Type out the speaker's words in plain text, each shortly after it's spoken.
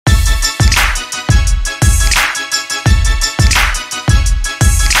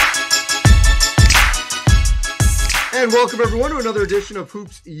And welcome everyone to another edition of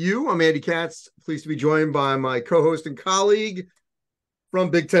HoopsU. I'm Andy Katz, pleased to be joined by my co-host and colleague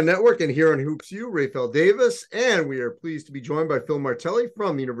from Big Ten Network and here on HoopsU, Rapheal Davis. And we are pleased to be joined by Phil Martelli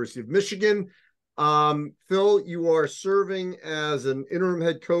from the University of Michigan. Phil, you are serving as an interim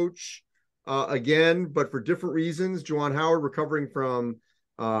head coach again, but for different reasons. Juwan Howard recovering from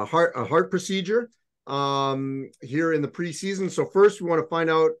a heart procedure here in the preseason. So first we want to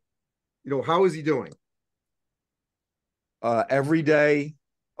find out, how is he doing? Every day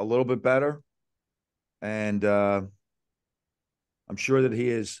a little bit better. And I'm sure that he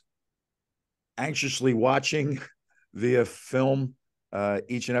is anxiously watching via film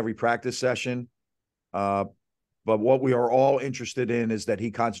each and every practice session. But what we are all interested in is that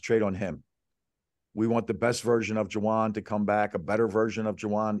he concentrate on him. We want the best version of Juwan to come back, a better version of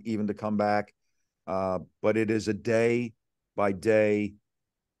Juwan even to come back. But it is a day by day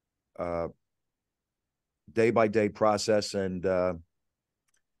process, and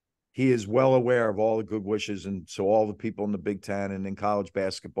he is well aware of all the good wishes, and so all the people in the Big Ten and in college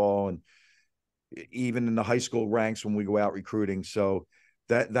basketball and even in the high school ranks when we go out recruiting. So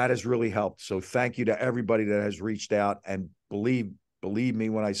that has really helped. So thank you to everybody that has reached out, and believe me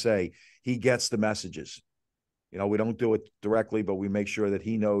when I say he gets the messages. We don't do it directly, but we make sure that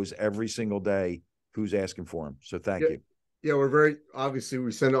he knows every single day who's asking for him. So thank you. Yeah,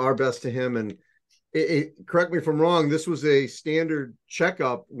 we send our best to him. And correct me if I'm wrong, this was a standard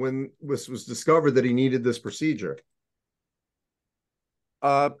checkup when this was discovered that he needed this procedure.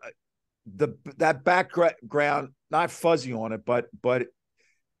 That background, not fuzzy on it, but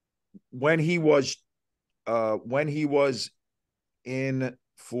when he was in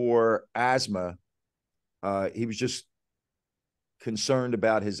for asthma, he was just concerned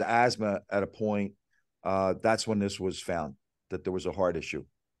about his asthma at a point. That's when this was found, that there was a heart issue.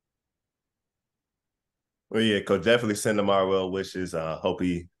 Well, yeah, Coach, definitely send him our well wishes. Hope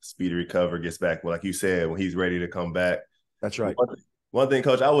he speedy recover, gets back. Well, like you said, when he's ready to come back. That's right. One thing,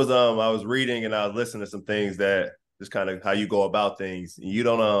 Coach, I was reading and I was listening to some things that just kind of how you go about things. You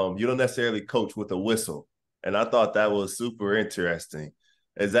don't necessarily coach with a whistle, and I thought that was super interesting.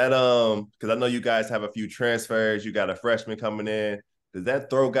 Is that because I know you guys have a few transfers, you got a freshman coming in. Does that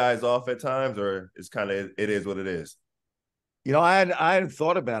throw guys off at times, or it's kind of it is what it is? I hadn't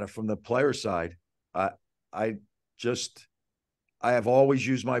thought about it from the player side. I have always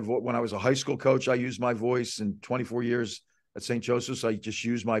used my voice. When I was a high school coach, I used my voice. In 24 years at St. Joseph's, I just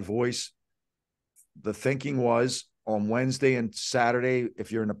used my voice. The thinking was on Wednesday and Saturday,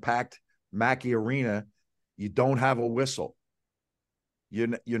 if you're in a packed Mackey Arena, you don't have a whistle.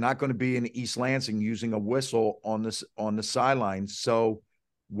 You're not going to be in East Lansing using a whistle on the sideline. So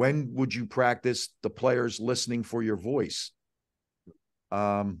when would you practice the players listening for your voice?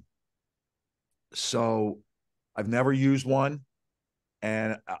 So I've never used one,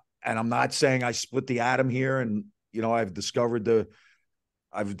 and I'm not saying I split the atom here. And I've discovered the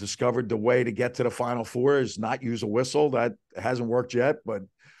way to get to the Final Four is not use a whistle. That hasn't worked yet, but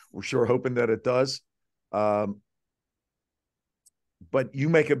we're sure hoping that it does. But you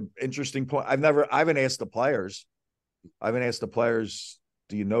make an interesting point. I haven't asked the players.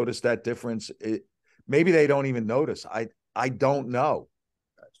 Do you notice that difference? Maybe they don't even notice. I don't know.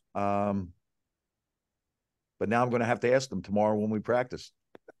 But now I'm going to have to ask them tomorrow when we practice.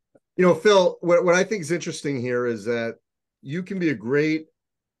 Phil, what I think is interesting here is that you can be a great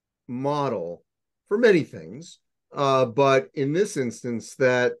model for many things. But in this instance,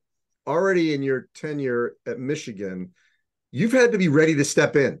 that already in your tenure at Michigan, you've had to be ready to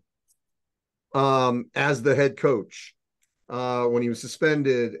step in as the head coach when he was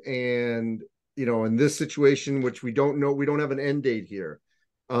suspended. And, in this situation, which we don't know, we don't have an end date here.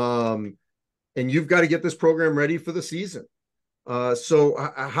 And you've got to get this program ready for the season. So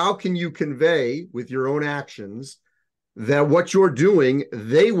how can you convey with your own actions that what you're doing,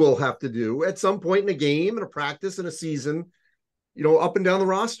 they will have to do at some point in a game, in a practice, in a season, up and down the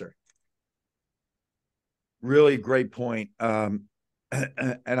roster? Really great point. And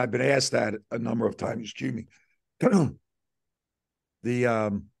I've been asked that a number of times. Excuse me.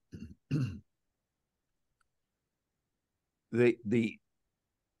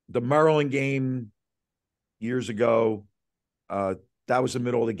 The Maryland game years ago, that was the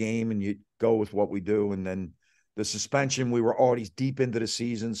middle of the game, and you go with what we do. And then the suspension, we were already deep into the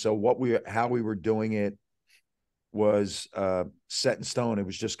season, so how we were doing it was set in stone. It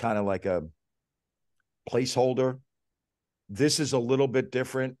was just kind of like a placeholder. This is a little bit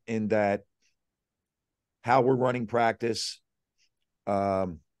different in that how we're running practice,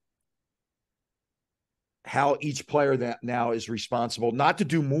 how each player that now is responsible, not to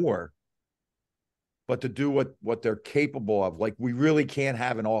do more, but to do what they're capable of. Like, we really can't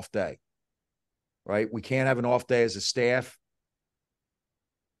have an off day, right? We can't have an off day as a staff.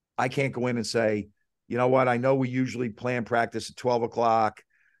 I can't go in and say, you know what, I know we usually plan practice at 12 o'clock,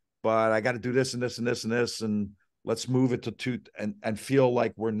 but I got to do this and this and this and this, and let's move it to 2, and feel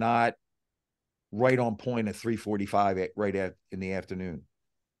like we're not right on point at 3:45 in the afternoon.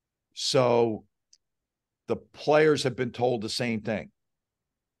 So the players have been told the same thing.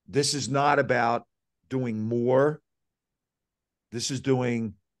 This is not about doing more. This is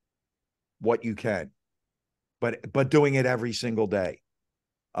doing what you can, but doing it every single day.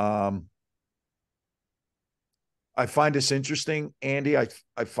 I find this interesting, Andy. I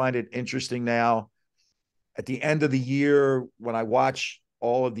find it interesting now at the end of the year when I watch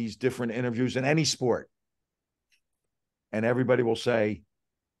all of these different interviews in any sport, and everybody will say,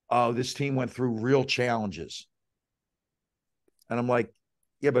 oh, this team went through real challenges. And I'm like,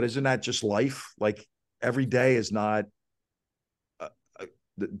 yeah, but isn't that just life? Like, every day is not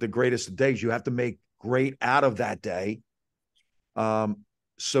the greatest of days. You have to make great out of that day.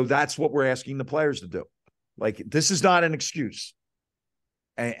 So that's what we're asking the players to do. Like, this is not an excuse.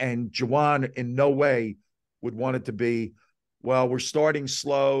 And Juwan in no way would want it to be, well, we're starting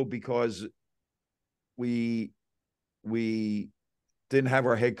slow because we didn't have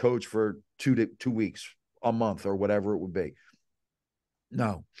our head coach for 2 weeks, a month, or whatever it would be.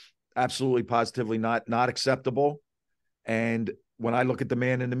 No, absolutely, positively not acceptable. And when I look at the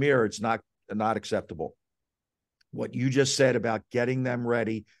man in the mirror, it's not acceptable. What you just said about getting them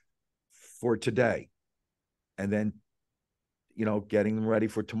ready for today, and then, getting them ready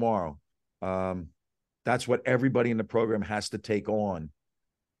for tomorrow. That's what everybody in the program has to take on,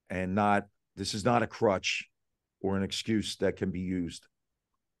 and this is not a crutch or an excuse that can be used.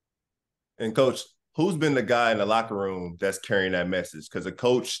 And Coach, who's been the guy in the locker room that's carrying that message? Because a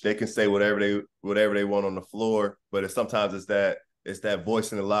coach, they can say whatever they want on the floor, but sometimes it's that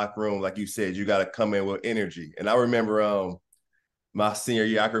voice in the locker room. Like you said, you got to come in with energy. And I remember my senior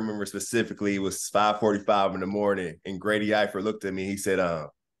year, I can remember specifically, it was 5:45 in the morning, and Grady Eifert looked at me. He said,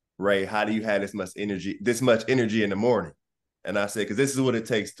 Ray, how do you have this much energy in the morning? And I said, because this is what it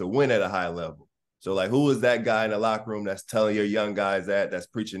takes to win at a high level. So, like, who is that guy in the locker room that's telling your young guys that's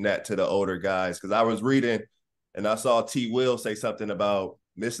preaching that to the older guys? Because I was reading and I saw T. Will say something about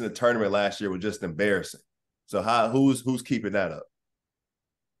missing the tournament last year was just embarrassing. So who's keeping that up?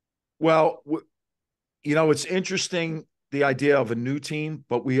 Well, it's interesting, the idea of a new team,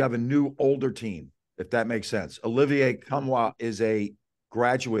 but we have a new older team, if that makes sense. Olivier Kamwa is a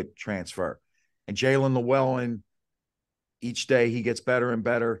graduate transfer, and Jalen Llewellyn, each day he gets better and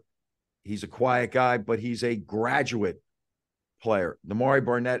better. He's a quiet guy, but he's a graduate player. Namari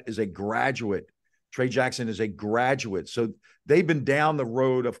Barnett is a graduate. Trey Jackson is a graduate. So they've been down the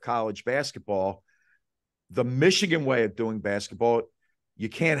road of college basketball. The Michigan way of doing basketball, you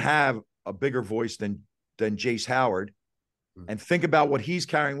can't have a bigger voice than Jace Howard. And think about what he's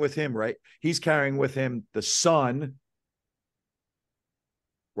carrying with him, right? He's carrying with him the son,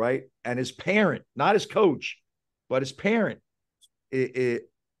 right? And his parent, not his coach, but his parent. It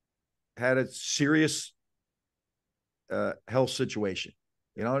had a serious health situation.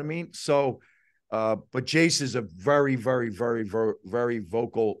 You know what I mean? So, but Jace is a very, very, very, very, very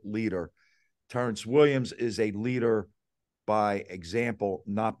vocal leader. Terrence Williams is a leader by example,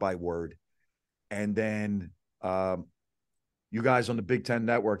 not by word. And then you guys on the Big Ten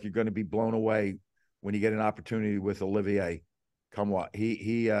Network, you're going to be blown away when you get an opportunity with Olivier Kamwa.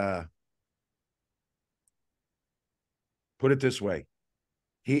 He put it this way.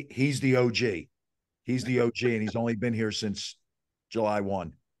 He's the OG. He's the OG, and he's only been here since July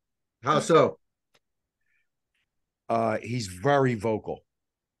 1. How so? He's very vocal.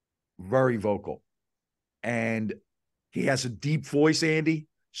 Very vocal. And he has a deep voice, Andy,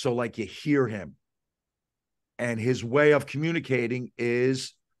 so like you hear him. And his way of communicating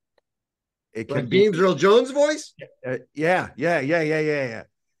is it can be James Earl Jones' voice? Yeah.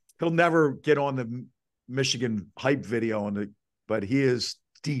 He'll never get on the Michigan hype video but he is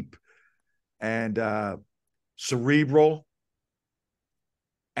deep and cerebral,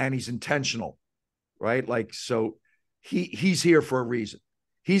 and he's intentional, right? Like, so he's here for a reason.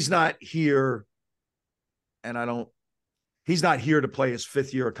 He's not here, he's not here to play his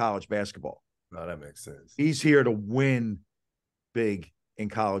 5th year of college basketball. No, that makes sense. He's here to win big in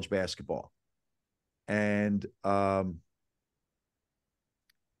college basketball. And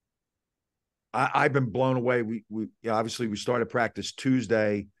I've been blown away. We obviously we started practice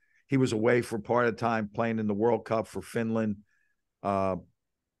Tuesday. He was away for part of the time playing in the World Cup for Finland. But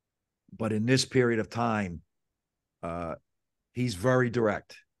in this period of time, he's very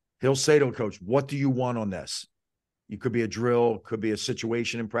direct. He'll say to a coach, what do you want on this? It could be a drill, could be a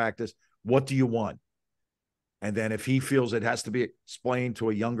situation in practice. What do you want? And then if he feels it has to be explained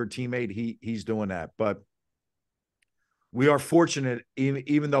to a younger teammate, he's doing that. But we are fortunate,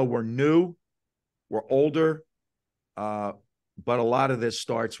 even though we're new, we're older, but a lot of this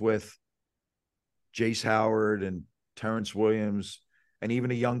starts with Jace Howard and Terrence Williams, and even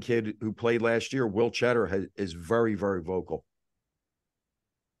a young kid who played last year, Will Cheddar, is very, very vocal.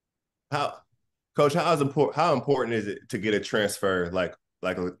 Coach, how important is it to get a transfer like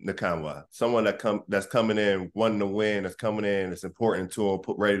Nakamwa, someone that's coming in wanting to win, that's coming in, it's important to him,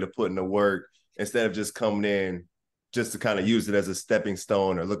 ready to put in the work, instead of just coming in just to kind of use it as a stepping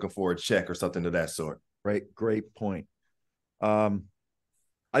stone or looking for a check or something of that sort. Right, great point. I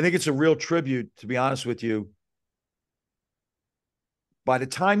think it's a real tribute, to be honest with you. By the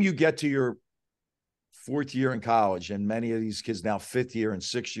time you get to your fourth year in college, and many of these kids now fifth year and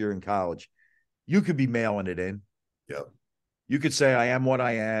sixth year in college, you could be mailing it in. Yep. You could say, I am what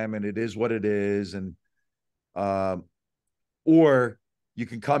I am, and it is what it is. And, or you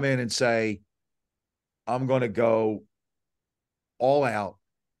can come in and say, I'm going to go all out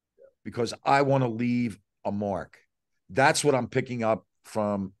because I want to leave a mark. That's what I'm picking up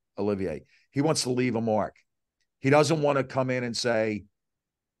from Olivier. He wants to leave a mark. He doesn't want to come in and say,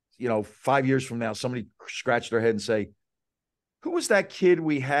 5 years from now, somebody scratch their head and say, who was that kid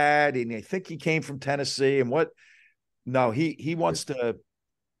we had? And I think he came from Tennessee. And what? No, he wants to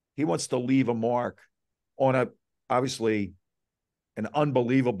leave a mark on obviously an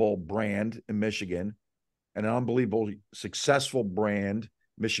unbelievable brand in Michigan, and an unbelievable successful brand,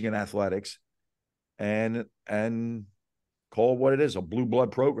 Michigan athletics, and call it what it is, a blue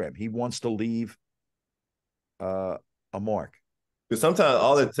blood program. He wants to leave a mark. Because sometimes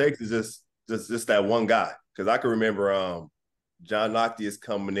all it takes is just that one guy. Because I can remember John Nocte is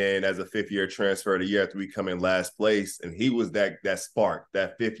coming in as a fifth-year transfer the year after we come in last place, and he was that spark,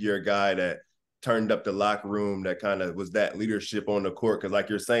 that fifth-year guy that turned up the locker room, that kind of was that leadership on the court. Because like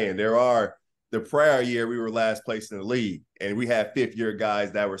you're saying, the prior year we were last place in the league, and we had fifth-year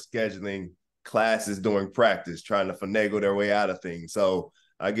guys that were scheduling classes during practice, trying to finagle their way out of things. So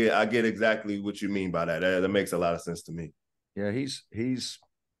I get exactly what you mean by that. That makes a lot of sense to me. Yeah, he's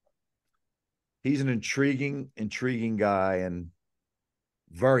an intriguing guy and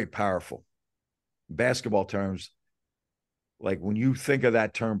very powerful. In basketball terms, like when you think of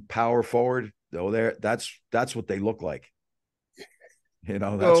that term power forward, though, that's what they look like. That's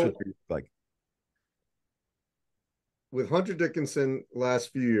what they look like. With Hunter Dickinson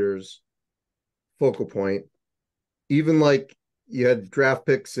last few years, focal point, even like you had draft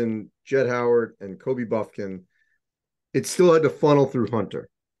picks in Jett Howard and Kobe Buffkin, it still had to funnel through Hunter.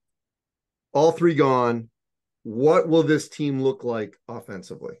 All three gone. What will this team look like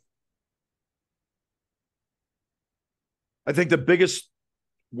offensively? I think the biggest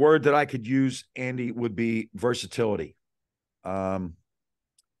word that I could use, Andy, would be versatility. The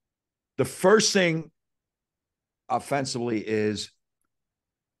first thing offensively is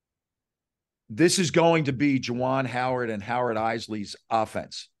this is going to be Juwan Howard and Howard Isley's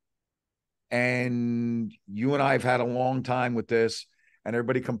offense. And you and I have had a long time with this, and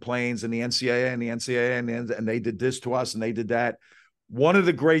everybody complains, and the NCAA and they did this to us and they did that. One of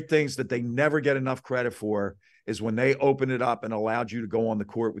the great things that they never get enough credit for is when they opened it up and allowed you to go on the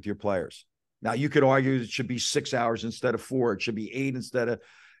court with your players. Now, you could argue it should be 6 hours instead of 4. It should be 8 instead of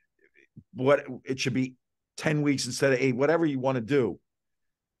what it should be 10 weeks instead of 8, whatever you want to do.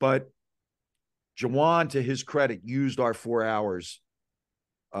 But Juwan, to his credit, used our 4 hours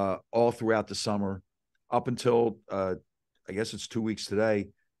all throughout the summer up until I guess it's 2 weeks today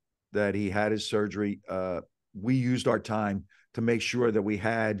that he had his surgery. We used our time to make sure that we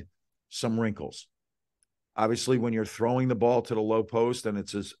had some wrinkles. Obviously, when you're throwing the ball to the low post and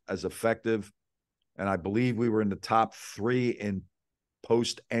it's as effective, and I believe we were in the top 3 in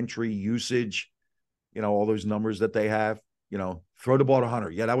post entry usage, all those numbers that they have, throw the ball to Hunter.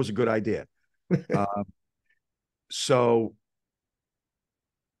 Yeah, that was a good idea. So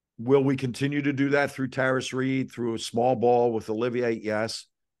will we continue to do that through Tarris Reed, through a small ball with Olivier? Yes.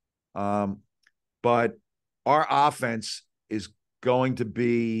 But our offense is going to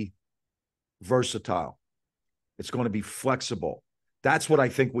be versatile. It's going to be flexible. That's what I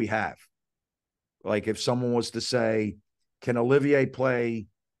think we have. Like if someone was to say, can Olivier play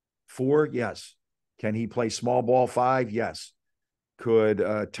 4? Yes. Can he play small ball 5? Yes. Could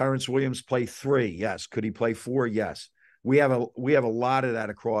Terrence Williams play 3? Yes. Could he play 4? Yes. We have a lot of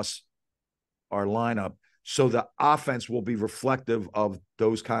that across our lineup. So the offense will be reflective of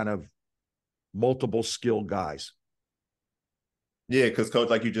those kind of multiple skill guys. Yeah, because coach,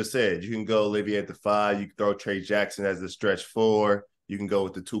 like you just said, you can go Olivier at the 5. You can throw Trey Jackson as the stretch 4. You can go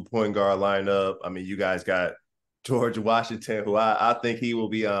with the 2 point guard lineup. I mean, you guys got George Washington, who I think he will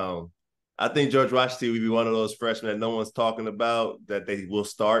be. I think George Washington will be one of those freshmen that no one's talking about that they will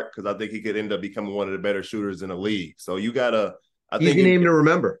start, because I think he could end up becoming one of the better shooters in the league. So you gotta. I think Easy name to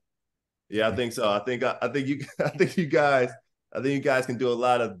remember. Yeah, I think so. I think you I think you guys can do a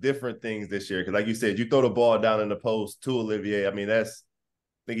lot of different things this year. Because like you said, you throw the ball down in the post to Olivier. I mean, I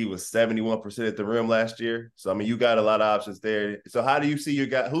think he was 71% at the rim last year. So I mean, you got a lot of options there. So how do you see your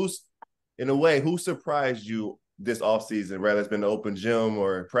guy? Who surprised you this offseason, whether it's been the open gym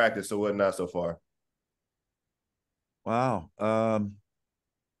or practice or whatnot so far? Wow.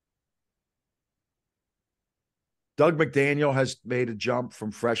 Doug McDaniel has made a jump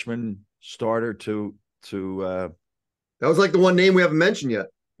from freshman starter to that was like the one name we haven't mentioned yet.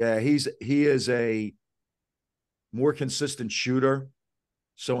 Yeah, he is a more consistent shooter.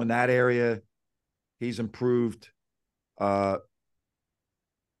 So in that area, he's improved. You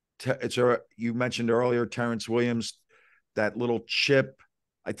mentioned earlier Terrence Williams, that little chip.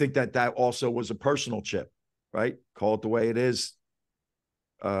 I think that also was a personal chip, right? Call it the way it is.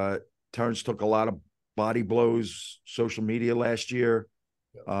 Terrence took a lot of body blows, social media last year.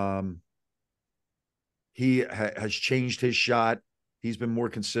 He has changed his shot. He's been more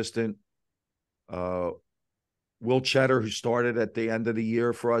consistent. Will Cheddar, who started at the end of the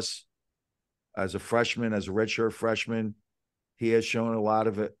year for us as a freshman, as a redshirt freshman, he has shown a lot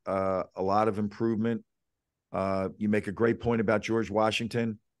of improvement. You make a great point about George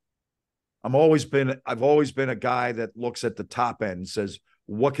Washington. I've always been a guy that looks at the top end and says,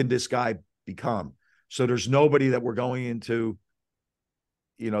 what can this guy become? So there's nobody that we're going into,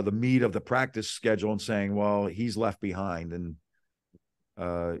 the meat of the practice schedule and saying, well, he's left behind. And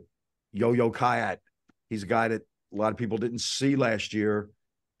Yo-Yo Kayat, he's a guy that a lot of people didn't see last year,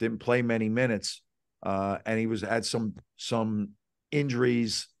 didn't play many minutes, and he had some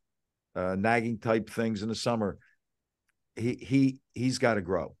injuries, nagging type things in the summer. He's got to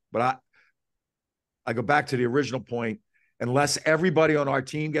grow. But I go back to the original point. Unless everybody on our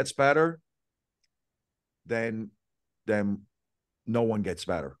team gets better, then no one gets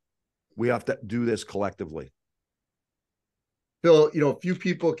better. We have to do this collectively. Phil, few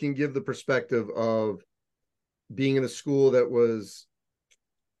people can give the perspective of being in a school that was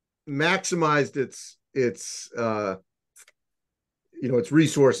maximized its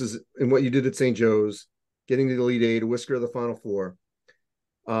resources in what you did at St. Joe's, getting to the Elite Eight, a whisker of the Final Four.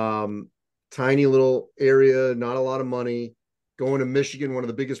 Tiny little area, not a lot of money, going to Michigan, one of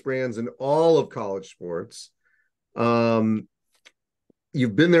the biggest brands in all of college sports.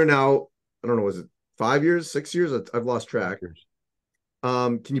 You've been there now, I don't know, was it 5 years, 6 years? I've lost track.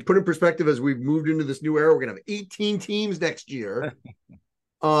 Can you put in perspective as we've moved into this new era? We're going to have 18 teams next year.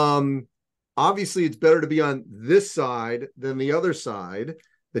 Obviously, it's better to be on this side than the other side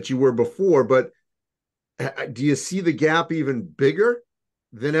that you were before, but do you see the gap even bigger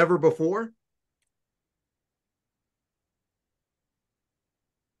than ever before?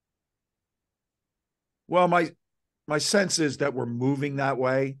 Well, my sense is that we're moving that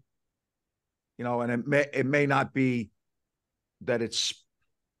way, and it may not be that it's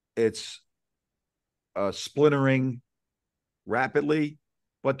splintering rapidly,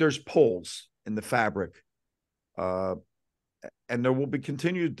 but there's pulls in the fabric, and there will be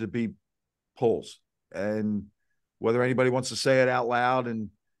continued to be pulls. And whether anybody wants to say it out loud, and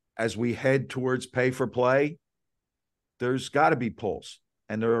as we head towards pay for play, there's got to be pulls,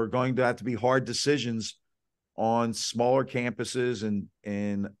 and there are going to have to be hard decisions on smaller campuses and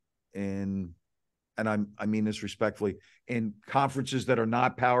I mean this respectfully, in conferences that are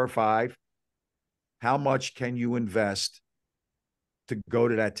not Power 5. How much can you invest to go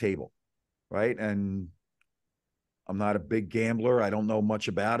to that table, right? And I'm not a big gambler. I don't know much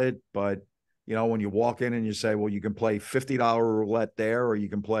about it, but when you walk in and you say, well, you can play $50 roulette there, or you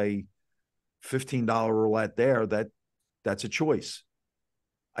can play $15 roulette there, that's a choice.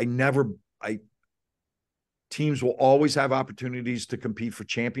 Teams will always have opportunities to compete for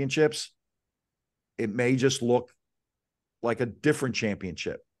championships. It may just look like a different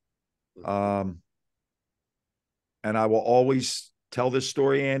championship. And I will always tell this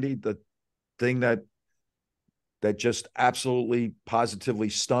story, Andy. The thing that just absolutely positively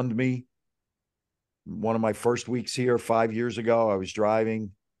stunned me, one of my first weeks here 5 years ago, I was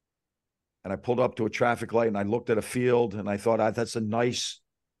driving and I pulled up to a traffic light and I looked at a field and I thought, that's a nice,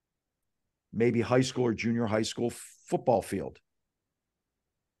 maybe high school or junior high school football field.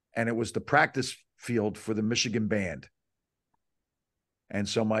 And it was the practice field for the Michigan band. And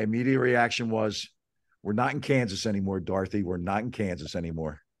so my immediate reaction was, We're not in Kansas anymore, Dorothy. We're not in Kansas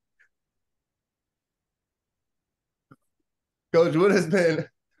anymore. Coach, what's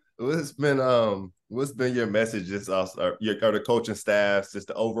been your message this off, or the coaching staffs, just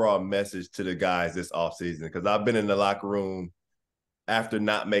the overall message to the guys this offseason? Because I've been in the locker room after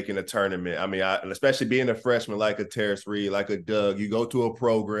not making a tournament. I mean, especially being a freshman like a Terrace Reed, like a Doug, you go to a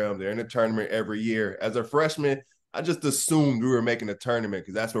program, they're in a tournament every year. As a freshman, I just assumed we were making a tournament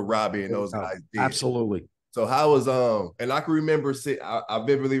because that's what Robbie and those guys did. Absolutely. So how was and I can remember, I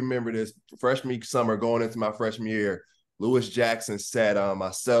vividly remember this freshman summer going into my freshman year. Lewis Jackson sat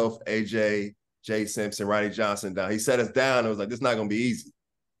myself, AJ, Jay Simpson, Ronnie Johnson down. He sat us down and was like, "This is not going to be easy."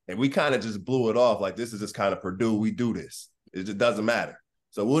 And we kind of just blew it off like, this is just kind of Purdue. We do this. It just doesn't matter.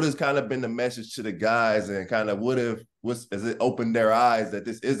 So what has kind of been the message to the guys, and kind of has it opened their eyes that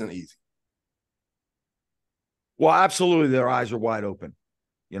this isn't easy? Well, absolutely, their eyes are wide open.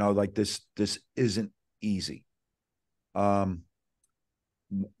 You know, like this isn't easy. When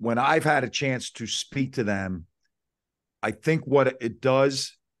I've had a chance to speak to them, I think what it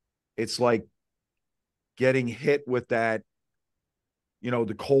does, it's like getting hit with that, you know,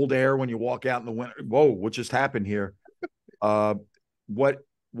 the cold air when you walk out in the winter. Whoa, what just happened here? What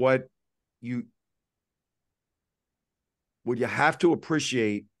you have to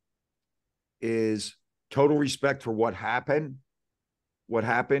appreciate is total respect for what happened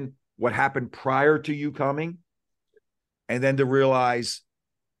prior to you coming, and then to realize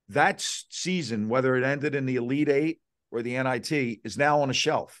that season, whether it ended in the Elite Eight or the NIT, is now on a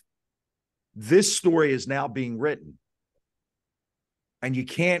shelf. This story is now being written, and you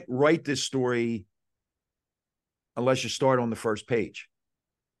can't write this story unless you start on the first page.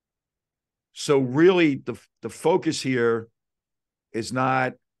 So really, the focus here is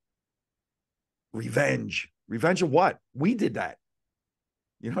not revenge. Revenge of what? We did that.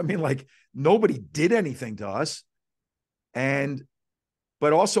 You know what I mean? Like, nobody did anything to us.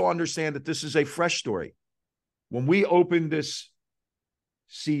 But also understand that this is a fresh story. When we opened this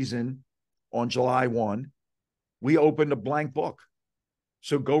season on July 1, we opened a blank book.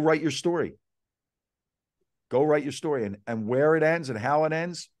 So go write your story. Go write your story. And where it ends and how it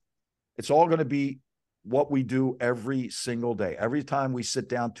ends, it's all going to be what we do every single day. Every time we sit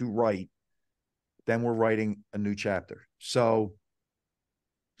down to write, then we're writing a new chapter. So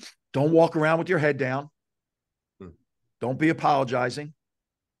don't walk around with your head down. Don't be apologizing.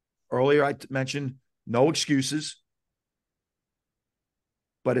 Earlier, I mentioned no excuses.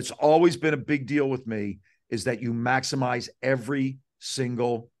 But it's always been a big deal with me is that you maximize every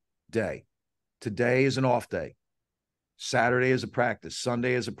single day. Today is an off day. Saturday is a practice.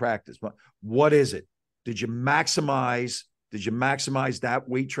 Sunday is a practice. But what is it? Did you maximize that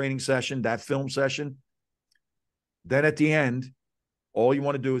weight training session, that film session? Then at the end, all you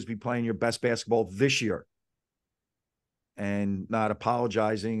want to do is be playing your best basketball this year and not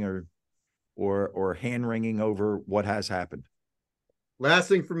apologizing or hand-wringing over what has happened. Last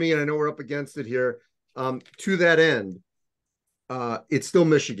thing for me, and I know we're up against it here, to that end, it's still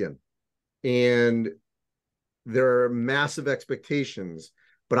Michigan. And there are massive expectations.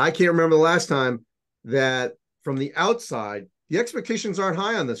 But I can't remember the last time that from the outside, the expectations aren't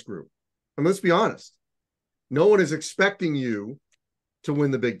high on this group. And let's be honest. No one is expecting you to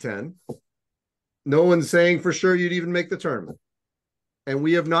win the Big Ten. No one's saying for sure you'd even make the tournament. And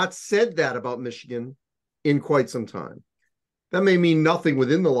we have not said that about Michigan in quite some time. That may mean nothing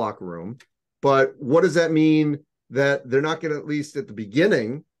within the locker room, but what does that mean that they're not going to, at least at the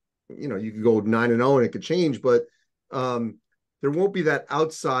beginning, you know, you could go 9-0 and it could change, but there won't be that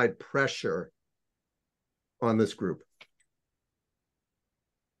outside pressure on this group.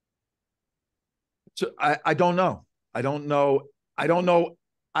 So I don't know. I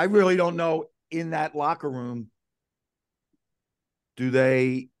really don't know in that locker room. Do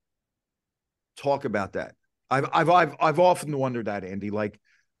they talk about that? I've often wondered that, Andy, like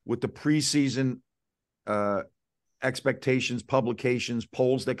with the preseason expectations, publications,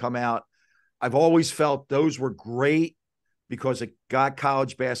 polls that come out. I've always felt those were great because it got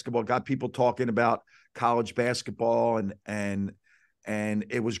college basketball, got people talking about college basketball, and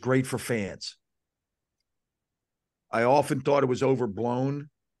it was great for fans. I often thought it was overblown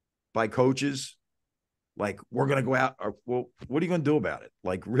by coaches. Like, we're going to go out. Well, what are you going to do about it?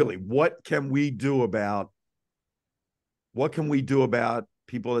 Like, really, what can we do about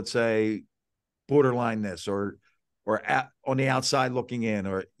people that say borderline this or on the outside looking in,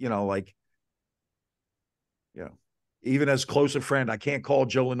 or, even as close a friend, I can't call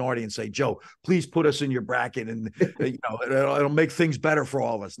Joe Lenardi and say, Joe, please put us in your bracket and, it'll make things better for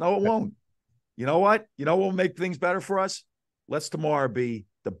all of us. No, it won't. You know what? You know what will make things better for us? Let's tomorrow be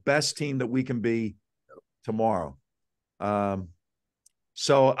the best team that we can be tomorrow.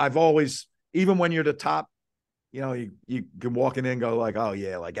 So I've always, even when you're the top, you can walk in and go like, oh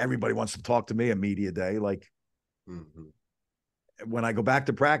yeah, like everybody wants to talk to me a media day. Like when I go back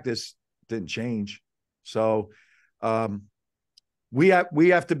to practice, it didn't change. So we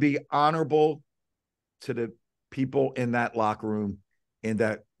have to be honorable to the people in that locker room, in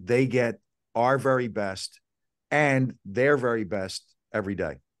that they get our very best and their very best every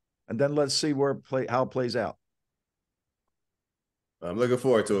day. And then let's see how it plays out. I'm looking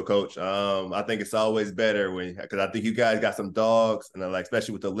forward to it, Coach. I think it's always better because I think you guys got some dogs, and like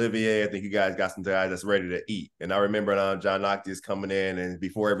especially with Olivier, I think you guys got some guys that's ready to eat. And I remember John Noctis coming in, and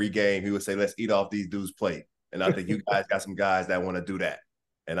before every game, he would say, "Let's eat off these dudes' plate." And I think you guys got some guys that want to do that.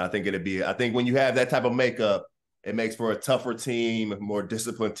 And I think I think when you have that type of makeup, it makes for a tougher team, more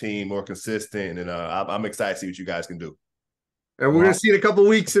disciplined team, more consistent. And I'm excited to see what you guys can do. And we're going to see in a couple of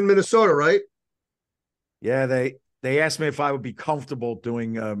weeks in Minnesota, right? Yeah, they asked me if I would be comfortable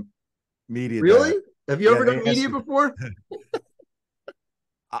doing media. Really? Have you ever done media before?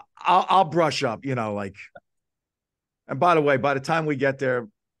 I'll brush up, like. And by the way, by the time we get there,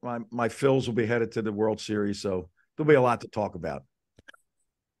 my Phils will be headed to the World Series, so there'll be a lot to talk about.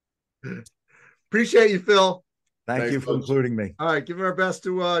 Appreciate you, Phil. Thanks, you for including me. All right, give our best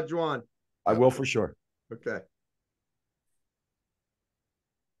to Juwan. I will for sure. Okay.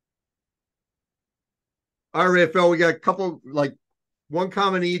 All right, Raphael, we got a couple, like one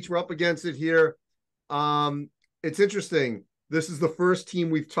comment each. We're up against it here. It's interesting. This is the first team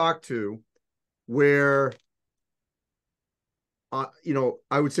we've talked to where, I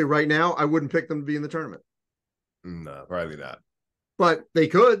would say right now, I wouldn't pick them to be in the tournament. No, probably not. But they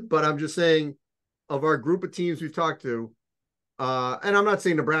could. But I'm just saying, of our group of teams we've talked to, and I'm not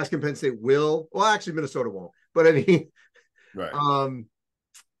saying Nebraska and Penn State will. Well, actually, Minnesota won't. But I mean, right.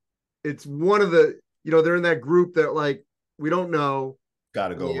 It's one of the, they're in that group that like we don't know. Got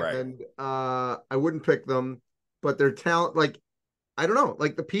to go right. And I wouldn't pick them, but their talent, like I don't know,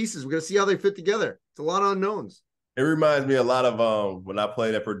 like the pieces. We're gonna see how they fit together. It's a lot of unknowns. It reminds me a lot of when I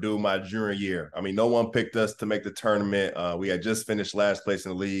played at Purdue my junior year. I mean, no one picked us to make the tournament. We had just finished last place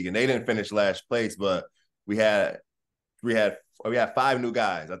in the league, and they didn't finish last place, but we had 5 new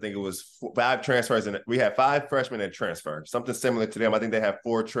guys. I think it was 5 transfers, and we had 5 freshmen and transfer. Something similar to them. I think they have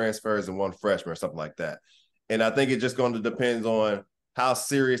 4 transfers and 1 freshman or something like that. And I think it just going to depend on how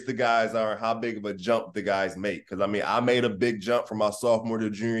serious the guys are, how big of a jump the guys make. Because I mean, I made a big jump from my sophomore to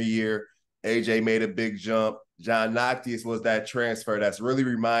junior year. AJ made a big jump. John Noctis was that transfer that's really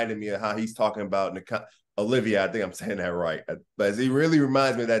reminded me of how he's talking about Olivia. I think I'm saying that right. But he really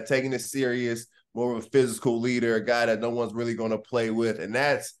reminds me of that, taking it serious, more of a physical leader, a guy that no one's really going to play with. And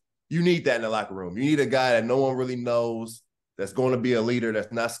you need that in the locker room. You need a guy that no one really knows, that's going to be a leader,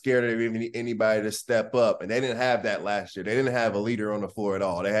 that's not scared of anybody to step up. And they didn't have that last year. They didn't have a leader on the floor at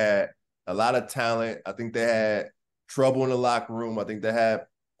all. They had a lot of talent. I think they had trouble in the locker room. I think they had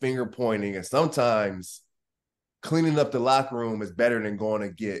finger pointing. And sometimes cleaning up the locker room is better than going to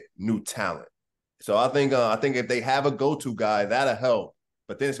get new talent. So I think if they have a go-to guy, that'll help.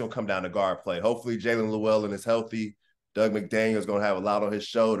 But then it's going to come down to guard play. Hopefully Jalen Llewellyn is healthy. Doug McDaniel's going to have a lot on his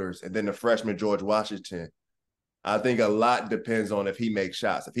shoulders. And then the freshman, George Washington. I think a lot depends on if he makes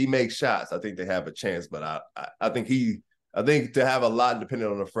shots. If he makes shots, I think they have a chance. But I think to have a lot depending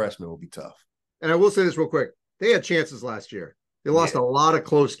on the freshman will be tough. And I will say this real quick. They had chances last year. They lost a lot of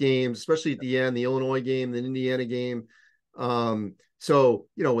close games, especially at the end, the Illinois game, the Indiana game. So,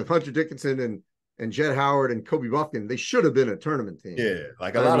 with Hunter Dickinson and Jett Howard and Kobe Buffkin, they should have been a tournament team. Yeah,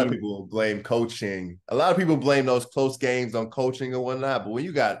 like a lot of people blame coaching. A lot of people blame those close games on coaching and whatnot. But when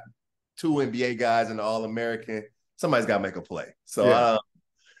you got 2 NBA guys and the All-American, somebody's got to make a play. So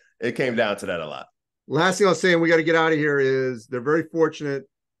it came down to that a lot. Last thing I'll say, and we got to get out of here, is they're very fortunate.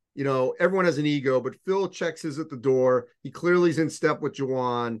 Everyone has an ego, but Phil checks his at the door. He clearly is in step with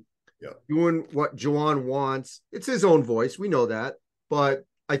Juwan, doing what Juwan wants. It's his own voice. We know that. But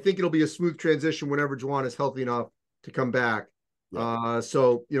I think it'll be a smooth transition whenever Juwan is healthy enough to come back.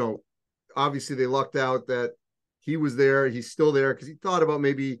 So, obviously they lucked out that he was there. He's still there because he thought about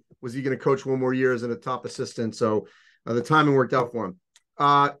maybe was he going to coach one more year as a top assistant. So the timing worked out for him.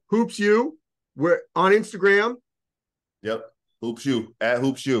 HoopsU, we're on Instagram. Yep. HoopsU, at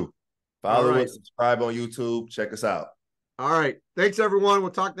HoopsU. Follow us, subscribe on YouTube. Check us out. All right. Thanks, everyone.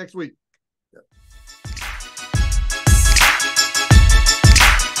 We'll talk next week.